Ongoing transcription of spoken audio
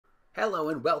Hello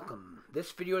and welcome.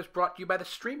 This video is brought to you by the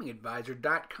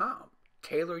StreamingAdvisor.com.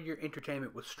 Tailor your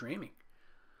entertainment with streaming.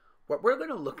 What we're going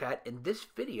to look at in this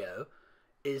video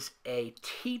is a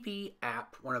TV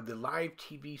app, one of the live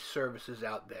TV services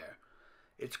out there.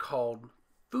 It's called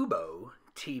Fubo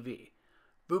TV.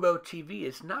 Fubo TV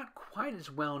is not quite as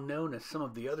well known as some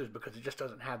of the others because it just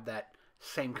doesn't have that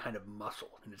same kind of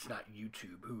muscle, and it's not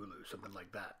YouTube, Hulu, something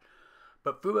like that.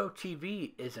 But Fubo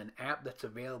TV is an app that's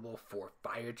available for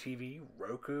Fire TV,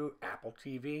 Roku, Apple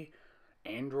TV,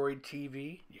 Android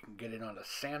TV. You can get it on a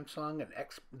Samsung and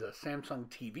the Samsung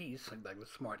TVs, like the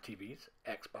smart TVs,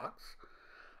 Xbox,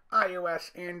 iOS,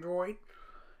 Android.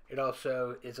 It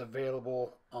also is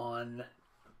available on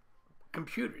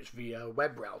computers via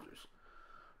web browsers.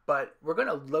 But we're going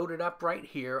to load it up right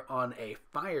here on a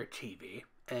Fire TV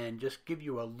and just give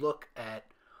you a look at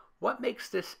what makes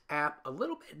this app a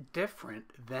little bit different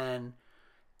than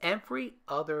every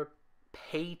other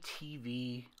pay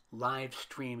TV live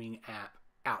streaming app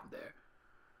out there.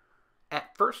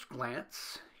 At first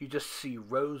glance, you just see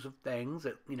rows of things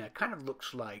that, kind of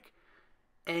looks like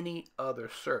any other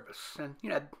service. And,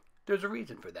 there's a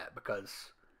reason for that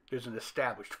because there's an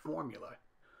established formula.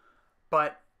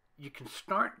 But you can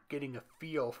start getting a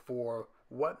feel for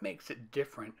what makes it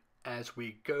different as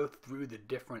we go through the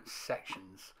different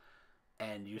sections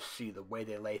and you see the way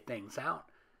they lay things out,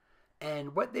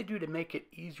 and what they do to make it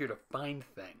easier to find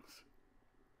things.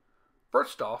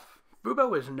 First off,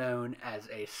 Fubo is known as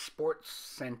a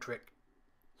sports-centric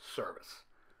service.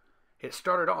 It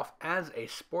started off as a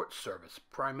sports service,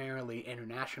 primarily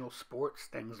international sports,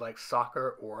 things like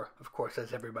soccer, or, of course,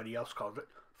 as everybody else calls it,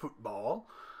 football.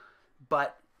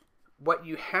 But what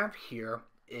you have here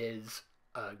is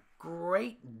a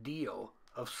great deal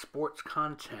of sports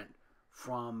content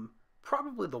from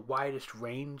probably the widest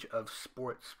range of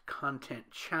sports content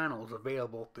channels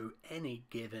available through any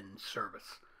given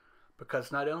service.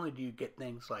 Because not only do you get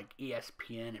things like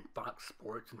ESPN and Fox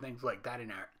Sports and things like that in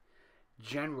our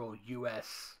general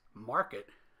U.S. market,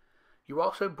 you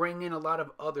also bring in a lot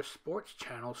of other sports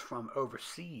channels from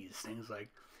overseas, things like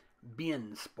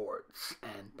beIN Sports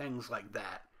and things like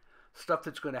that. Stuff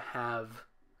that's going to have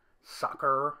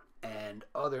soccer and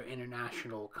other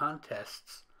international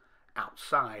contests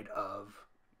outside of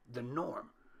the norm.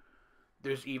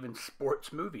 There's even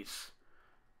sports movies.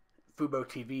 Fubo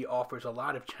TV offers a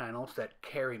lot of channels that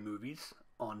carry movies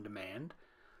on demand.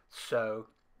 So,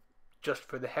 just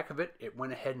for the heck of it, it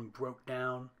went ahead and broke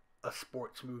down a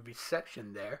sports movie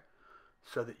section there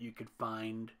so that you could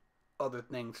find other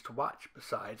things to watch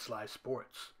besides live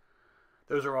sports.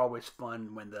 Those are always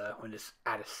fun when it's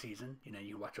out of season.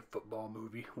 You watch a football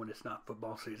movie when it's not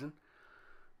football season.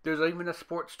 There's even a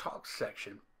sports talk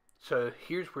section. So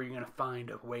here's where you're going to find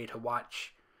a way to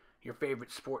watch your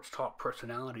favorite sports talk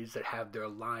personalities that have their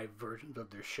live versions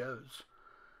of their shows.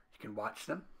 You can watch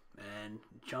them and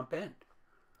jump in.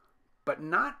 But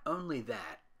not only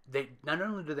that, not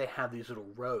only do they have these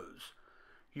little rows,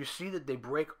 you see that they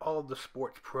break all of the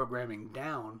sports programming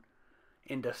down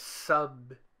into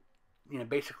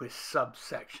basically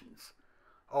subsections.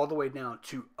 All the way down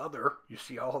to other. You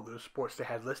see all of those sports they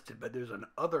had listed, but there's an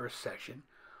other section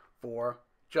for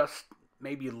just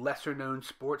maybe lesser known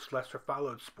sports, lesser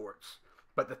followed sports.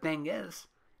 But the thing is,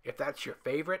 if that's your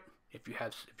favorite, if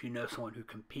you know someone who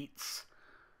competes,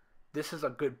 this is a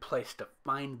good place to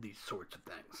find these sorts of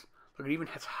things. Look, it even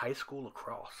has high school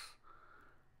lacrosse.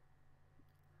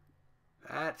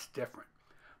 That's different.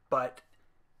 But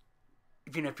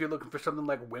if you're looking for something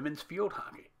like women's field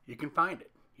hockey, you can find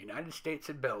it. United States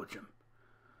and Belgium.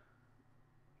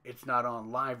 It's not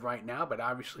on live right now, but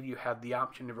obviously you have the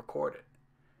option to record it.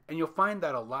 And you'll find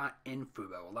that a lot in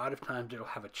Fubo. A lot of times it'll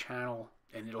have a channel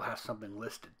and it'll have something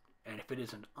listed. And if it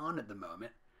isn't on at the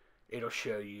moment, it'll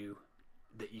show you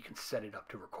that you can set it up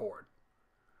to record.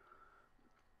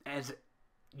 As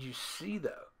you see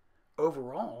though,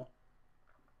 overall,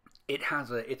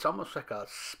 it's almost like a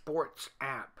sports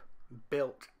app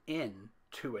built in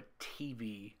to a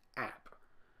TV app.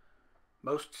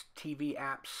 Most TV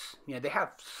apps, they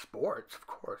have sports, of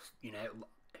course.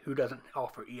 Who doesn't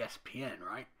offer ESPN,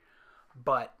 right?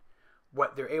 But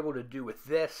what they're able to do with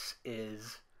this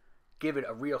is give it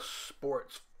a real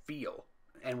sports feel.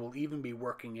 And will even be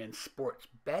working in sports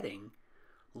betting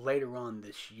later on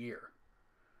this year.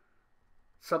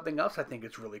 Something else I think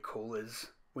is really cool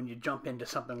is when you jump into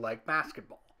something like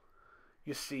basketball.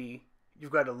 You see,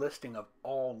 you've got a listing of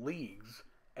all leagues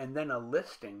and then a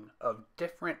listing of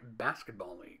different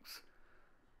basketball leagues.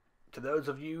 To those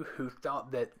of you who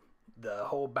thought that the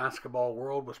whole basketball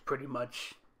world was pretty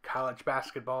much college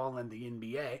basketball and the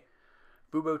NBA,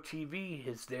 Fubo TV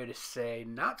is there to say,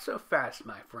 not so fast,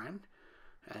 my friend,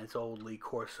 as old Lee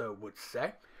Corso would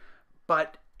say.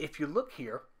 But if you look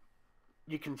here,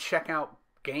 you can check out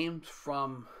games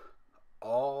from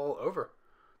all over.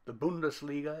 The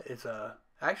Bundesliga is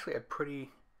actually a pretty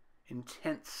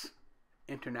intense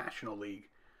international league.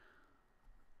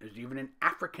 There's even an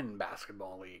African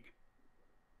basketball league.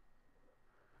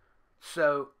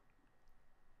 So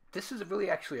this is really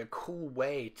actually a cool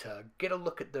way to get a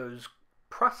look at those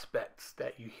prospects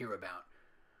that you hear about.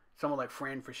 Someone like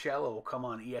Fran Fraschilla will come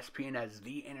on ESPN as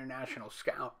the international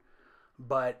scout,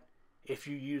 but if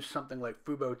you use something like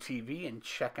Fubo TV and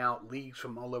check out leagues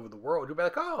from all over the world, you'll be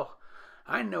like, oh,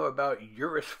 I know about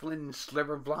Joris Flynn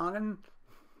Slivervlangen.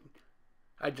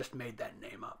 I just made that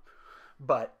name up.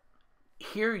 But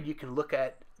here you can look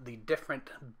at the different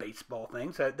baseball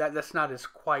things. That's not as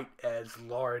quite as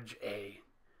large a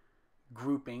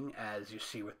grouping as you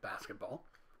see with basketball.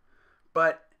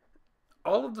 But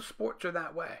all of the sports are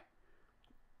that way.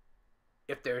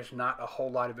 If there's not a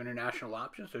whole lot of international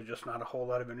options, there's just not a whole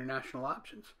lot of international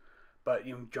options. But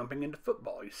jumping into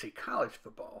football, you see college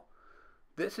football.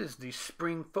 This is the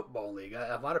Spring Football League.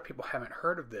 A lot of people haven't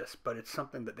heard of this, but it's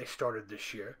something that they started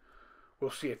this year.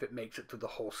 We'll see if it makes it through the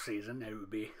whole season. It would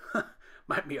be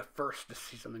might be a first to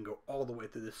see something go all the way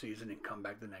through the season and come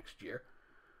back the next year.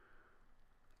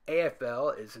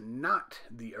 AFL is not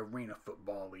the Arena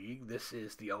Football League. This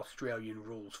is the Australian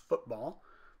Rules Football.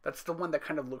 That's the one that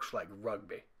kind of looks like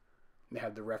rugby. They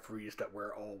have the referees that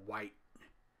wear all white.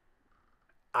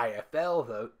 IFL,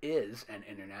 though, is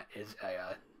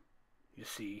you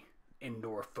see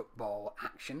indoor football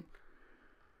action.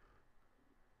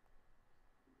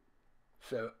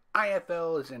 So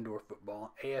IFL is indoor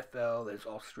football. AFL is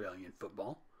Australian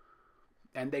football.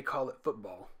 And they call it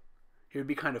football. It would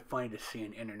be kind of funny to see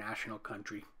an international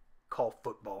country call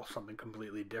football something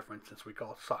completely different, since we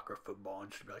call soccer football,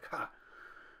 and just be like,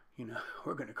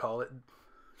 we're going to call it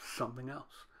something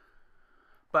else.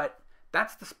 But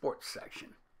that's the sports section.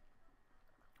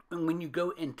 And when you go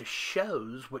into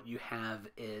shows, what you have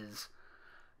is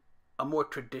a more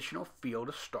traditional feel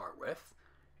to start with.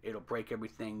 It'll break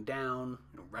everything down,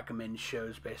 recommend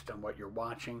shows based on what you're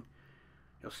watching.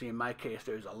 You'll see in my case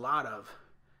there's a lot of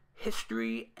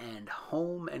history and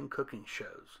home and cooking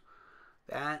shows.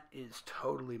 That is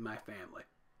totally my family.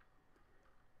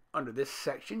 Under this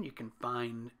section you can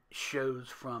find shows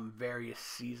from various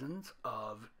seasons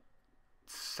of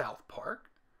South Park.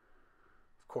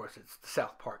 Of course, it's the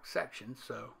South Park section,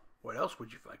 so what else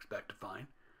would you expect to find?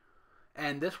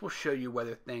 And this will show you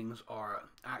whether things are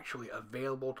actually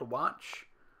available to watch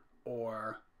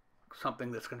or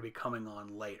something that's going to be coming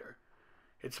on later.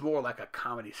 It's more like a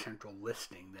Comedy Central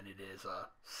listing than it is a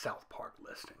South Park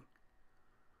listing.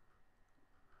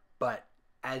 But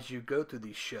as you go through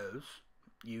these shows,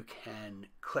 you can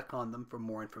click on them for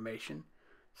more information,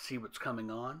 see what's coming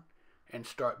on, and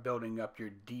start building up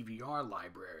your DVR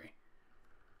library.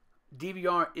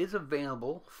 DVR is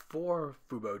available for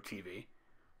Fubo TV.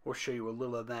 We'll show you a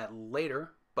little of that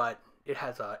later, but it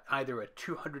has either a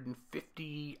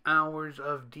 250 hours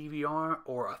of DVR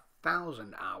or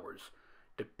 1,000 hours,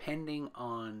 depending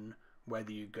on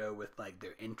whether you go with like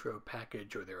their intro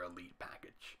package or their elite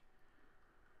package.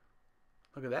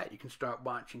 Look at that. You can start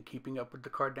watching Keeping Up with the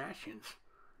Kardashians.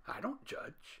 I don't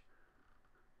judge.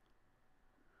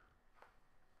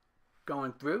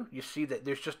 Going through, you see that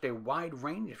there's just a wide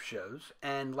range of shows,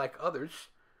 and like others,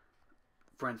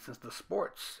 for instance, the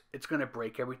sports, it's going to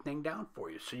break everything down for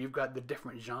you. So you've got the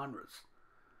different genres.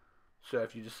 So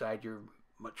if you decide you're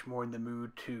much more in the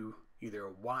mood to either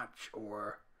watch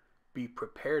or be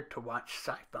prepared to watch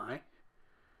sci-fi,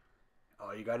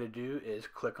 all you got to do is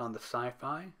click on the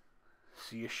sci-fi,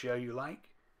 see a show you like.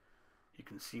 You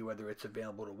can see whether it's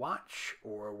available to watch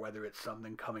or whether it's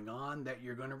something coming on that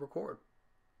you're going to record.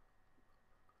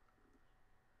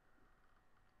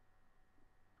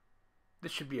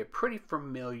 This should be a pretty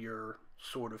familiar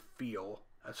sort of feel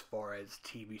as far as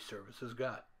TV services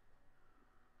go.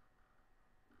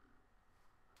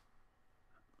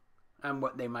 I'm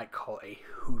what they might call a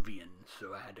Whovian,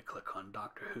 so I had to click on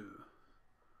Doctor Who.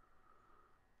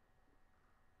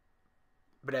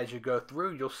 But as you go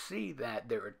through, you'll see that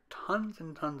there are tons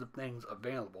and tons of things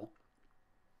available.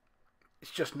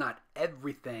 It's just not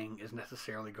everything is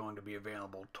necessarily going to be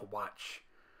available to watch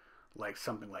like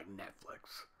something like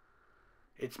Netflix.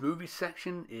 Its movie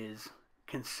section is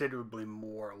considerably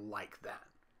more like that,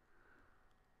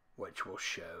 which we'll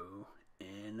show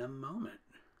in a moment.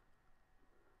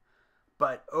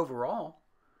 But overall,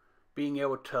 being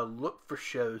able to look for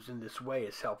shows in this way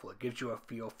is helpful. It gives you a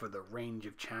feel for the range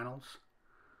of channels.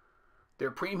 Their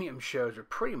premium shows are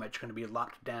pretty much going to be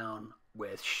locked down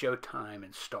with Showtime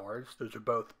and Stars. Those are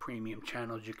both premium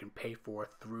channels you can pay for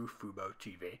through Fubo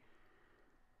TV.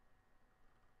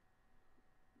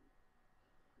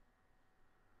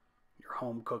 Your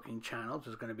home cooking channels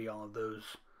is going to be all of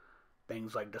those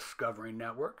things like Discovery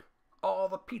Network. All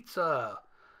the pizza.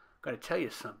 I'm going to tell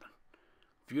you something.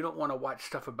 If you don't want to watch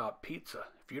stuff about pizza,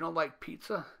 if you don't like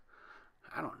pizza,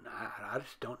 I don't know. I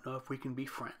just don't know if we can be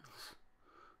friends.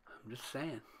 I'm just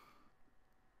saying.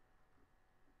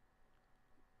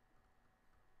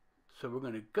 So we're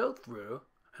going to go through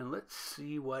and let's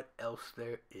see what else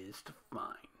there is to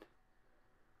find.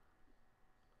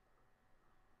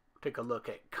 Take a look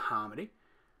at comedy.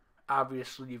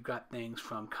 Obviously, you've got things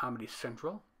from Comedy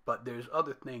Central, but there's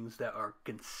other things that are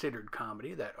considered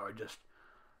comedy that are just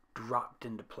dropped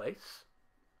into place.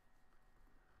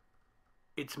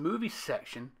 Its movie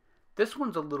section, this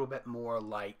one's a little bit more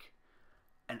like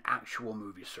an actual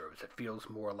movie service. It feels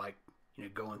more like,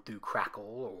 going through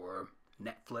Crackle or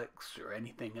Netflix or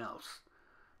anything else.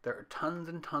 There are tons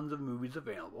and tons of movies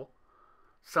available.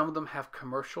 Some of them have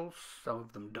commercials, some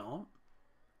of them don't.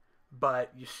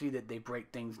 But you see that they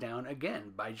break things down,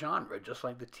 again, by genre, just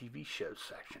like the TV shows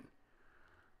section.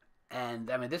 And,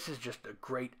 I mean, this is just a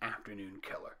great afternoon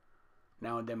killer.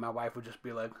 Now and then my wife would just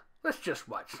be like, let's just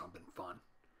watch something fun.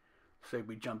 So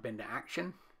we jump into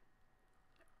action,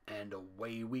 and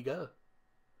away we go.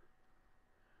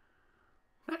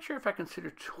 Not sure if I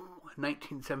consider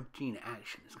 1917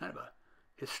 action. It's kind of a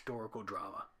historical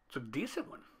drama. It's a decent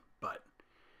one, but,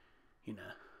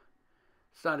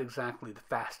 it's not exactly the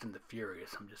Fast and the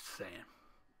Furious, I'm just saying.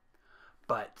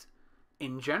 But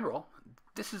in general,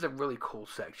 this is a really cool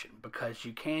section because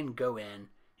you can go in,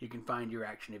 you can find your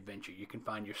action adventure, you can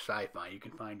find your sci-fi, you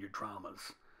can find your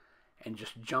dramas, and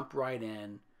just jump right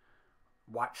in,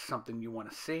 watch something you want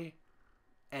to see,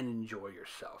 and enjoy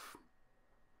yourself.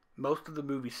 Most of the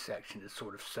movie section is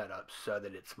sort of set up so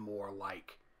that it's more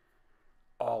like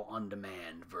all on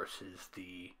demand versus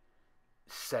the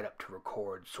set up to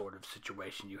record sort of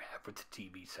situation you have with the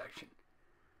TV section.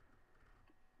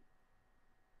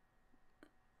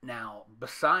 Now,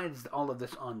 besides all of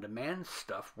this on-demand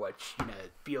stuff, which,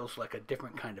 feels like a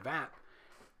different kind of app,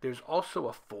 there's also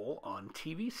a full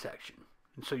on-TV section.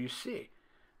 And so you see,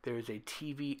 there's a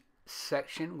TV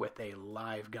section with a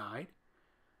live guide,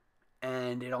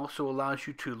 and it also allows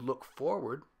you to look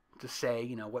forward to say,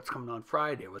 what's coming on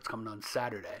Friday, what's coming on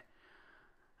Saturday.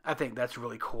 I think that's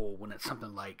really cool when it's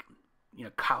something like,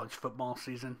 college football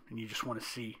season, and you just want to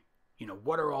see,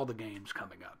 what are all the games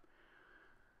coming up.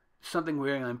 Something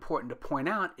really important to point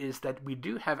out is that we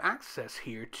do have access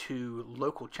here to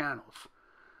local channels.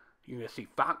 You're going to see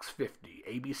Fox 50,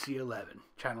 ABC 11,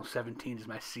 Channel 17 is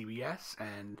my CBS,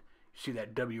 and you see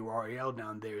that WRAL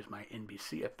down there is my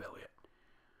NBC affiliate.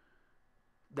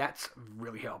 That's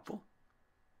really helpful.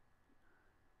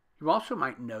 You also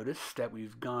might notice that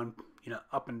we've gone,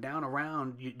 up and down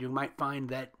around. You might find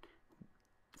that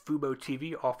Fubo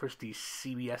TV offers the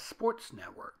CBS Sports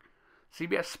Network.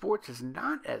 CBS Sports is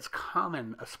not as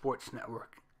common a sports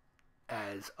network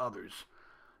as others,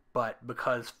 but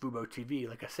because Fubo TV,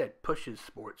 like I said, pushes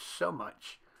sports so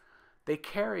much, they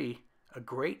carry a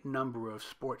great number of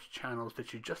sports channels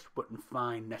that you just wouldn't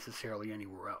find necessarily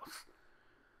anywhere else.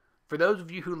 For those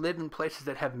of you who live in places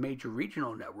that have major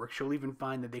regional networks, you'll even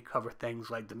find that they cover things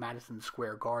like the Madison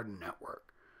Square Garden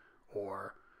Network,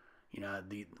 or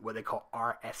what they call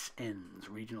RSNs,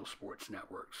 regional sports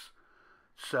networks.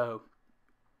 So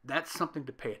that's something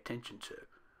to pay attention to.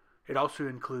 It also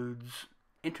includes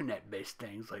internet-based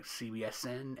things like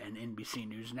CBSN and NBC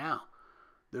News Now.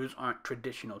 Those aren't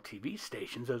traditional TV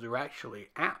stations. Those are actually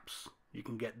apps. You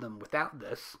can get them without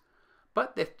this,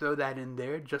 but they throw that in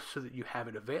there just so that you have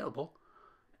it available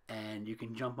and you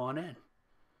can jump on in.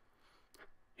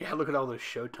 Yeah, look at all those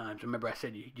showtimes. Remember I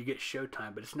said you get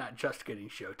Showtime, but it's not just getting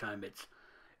Showtime. It's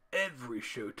every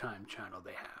Showtime channel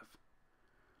they have.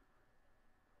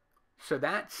 So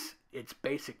that's its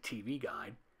basic TV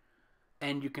guide.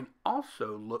 And you can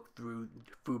also look through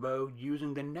Fubo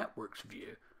using the network's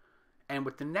view. And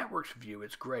with the network's view,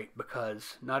 it's great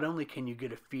because not only can you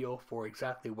get a feel for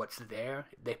exactly what's there,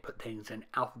 they put things in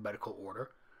alphabetical order,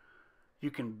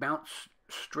 you can bounce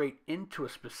straight into a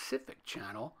specific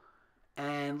channel,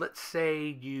 and let's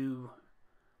say you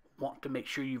want to make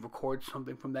sure you record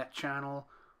something from that channel,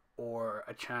 or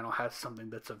a channel has something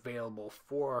that's available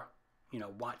for,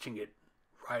 watching it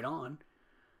right on,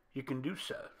 you can do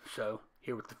so. So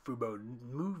here with the Fubo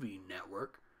Movie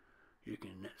Network, you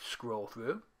can scroll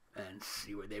through and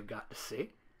see what they've got to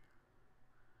see.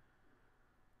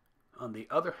 On the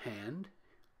other hand,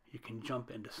 you can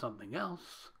jump into something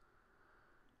else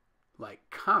like,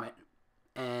 comment,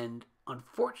 and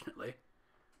unfortunately,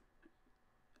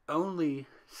 only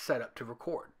set up to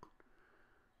record.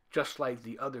 Just like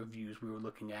the other views we were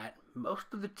looking at, most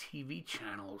of the TV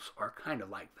channels are kind of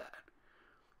like that.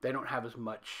 They don't have as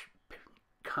much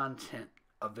content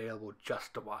available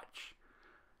just to watch.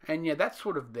 And yeah, that's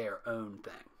sort of their own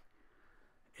thing.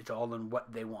 It's all in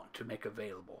what they want to make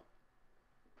available.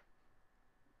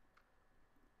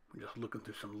 I'm just looking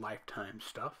through some Lifetime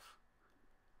stuff.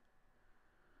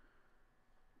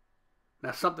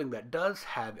 Now, something that does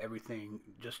have everything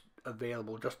just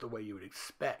available just the way you would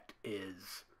expect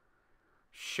is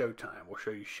Showtime. We'll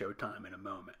show you Showtime in a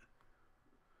moment.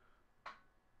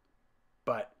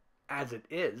 But as it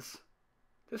is,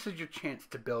 this is your chance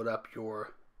to build up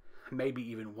your maybe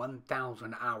even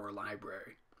 1,000 hour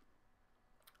library.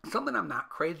 Something I'm not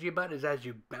crazy about is as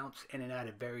you bounce in and out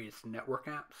of various network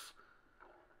apps,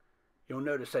 you'll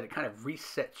notice that it kind of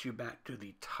resets you back to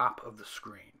the top of the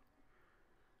screen.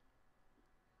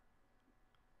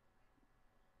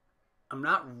 I'm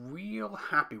not real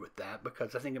happy with that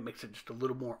because I think it makes it just a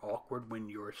little more awkward when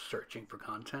you're searching for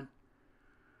content.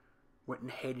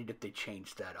 Wouldn't hate it if they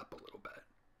changed that up a little bit.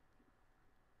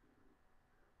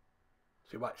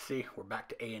 See, we're back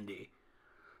to A&D.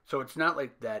 So it's not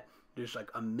like that there's like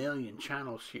a million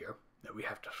channels here that we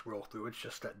have to scroll through. It's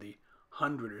just that the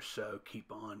 100 or so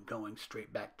keep on going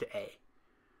straight back to A.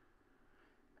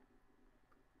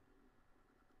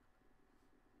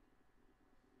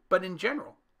 But in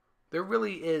general, there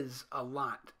really is a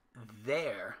lot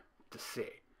there to see.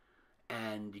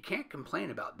 And you can't complain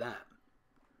about that.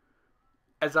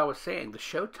 As I was saying, the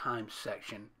Showtime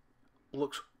section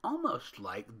looks almost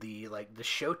like the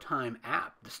Showtime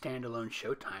app, the standalone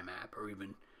Showtime app, or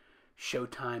even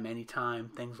Showtime Anytime,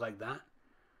 things like that.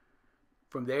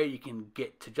 From there, you can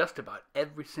get to just about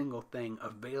every single thing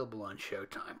available on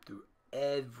Showtime through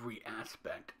every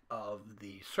aspect of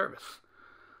the service.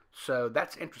 So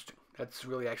that's interesting. That's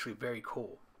really actually very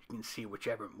cool. You can see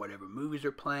whatever movies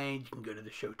are playing. You can go to the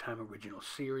Showtime original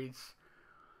series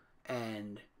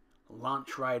and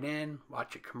launch right in,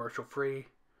 watch it commercial free,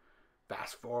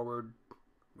 fast forward,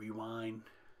 rewind.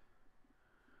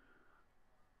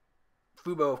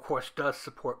 Fubo, of course, does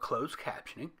support closed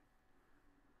captioning.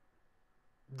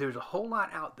 There's a whole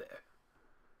lot out there.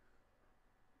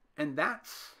 And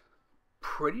that's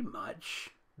pretty much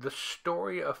the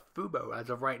story of Fubo as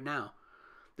of right now.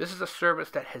 This is a service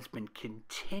that has been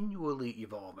continually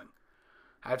evolving.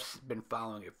 I've been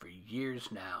following it for years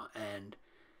now, and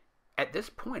at this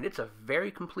point, it's a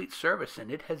very complete service, and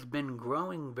it has been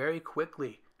growing very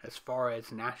quickly as far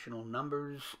as national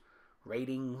numbers,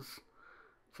 ratings,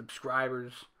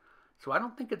 subscribers. So I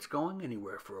don't think it's going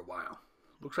anywhere for a while.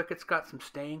 Looks like it's got some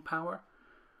staying power.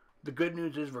 The good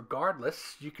news is,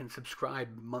 regardless, you can subscribe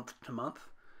month to month.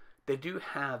 They do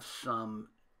have some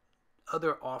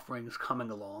other offerings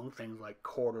coming along, things like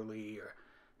quarterly or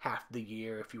half the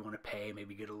year if you want to pay,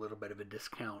 maybe get a little bit of a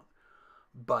discount.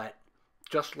 But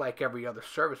just like every other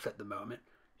service at the moment,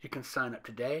 you can sign up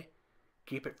today,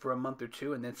 keep it for a month or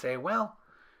two, and then say, well,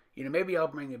 maybe I'll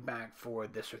bring it back for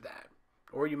this or that.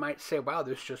 Or you might say, wow,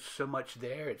 there's just so much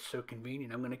there, it's so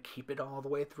convenient, I'm going to keep it all the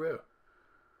way through.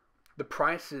 The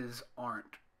prices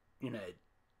aren't,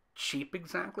 cheap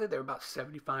exactly. They're about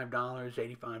 $75,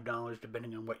 $85,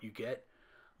 depending on what you get.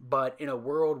 But in a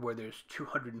world where there's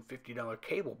 $250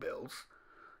 cable bills,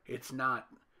 it's not,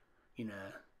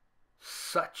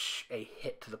 such a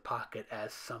hit to the pocket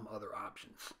as some other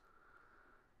options.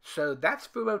 So that's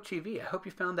Fubo TV. I hope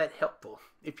you found that helpful.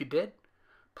 If you did,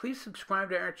 please subscribe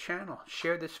to our channel.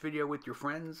 Share this video with your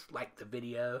friends. Like the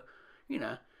video.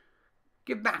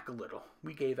 Give back a little.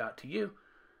 We gave out to you.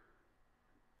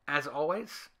 As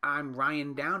always, I'm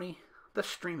Ryan Downey, the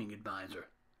Streaming Advisor.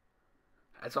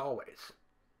 As always,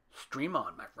 stream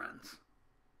on, my friends.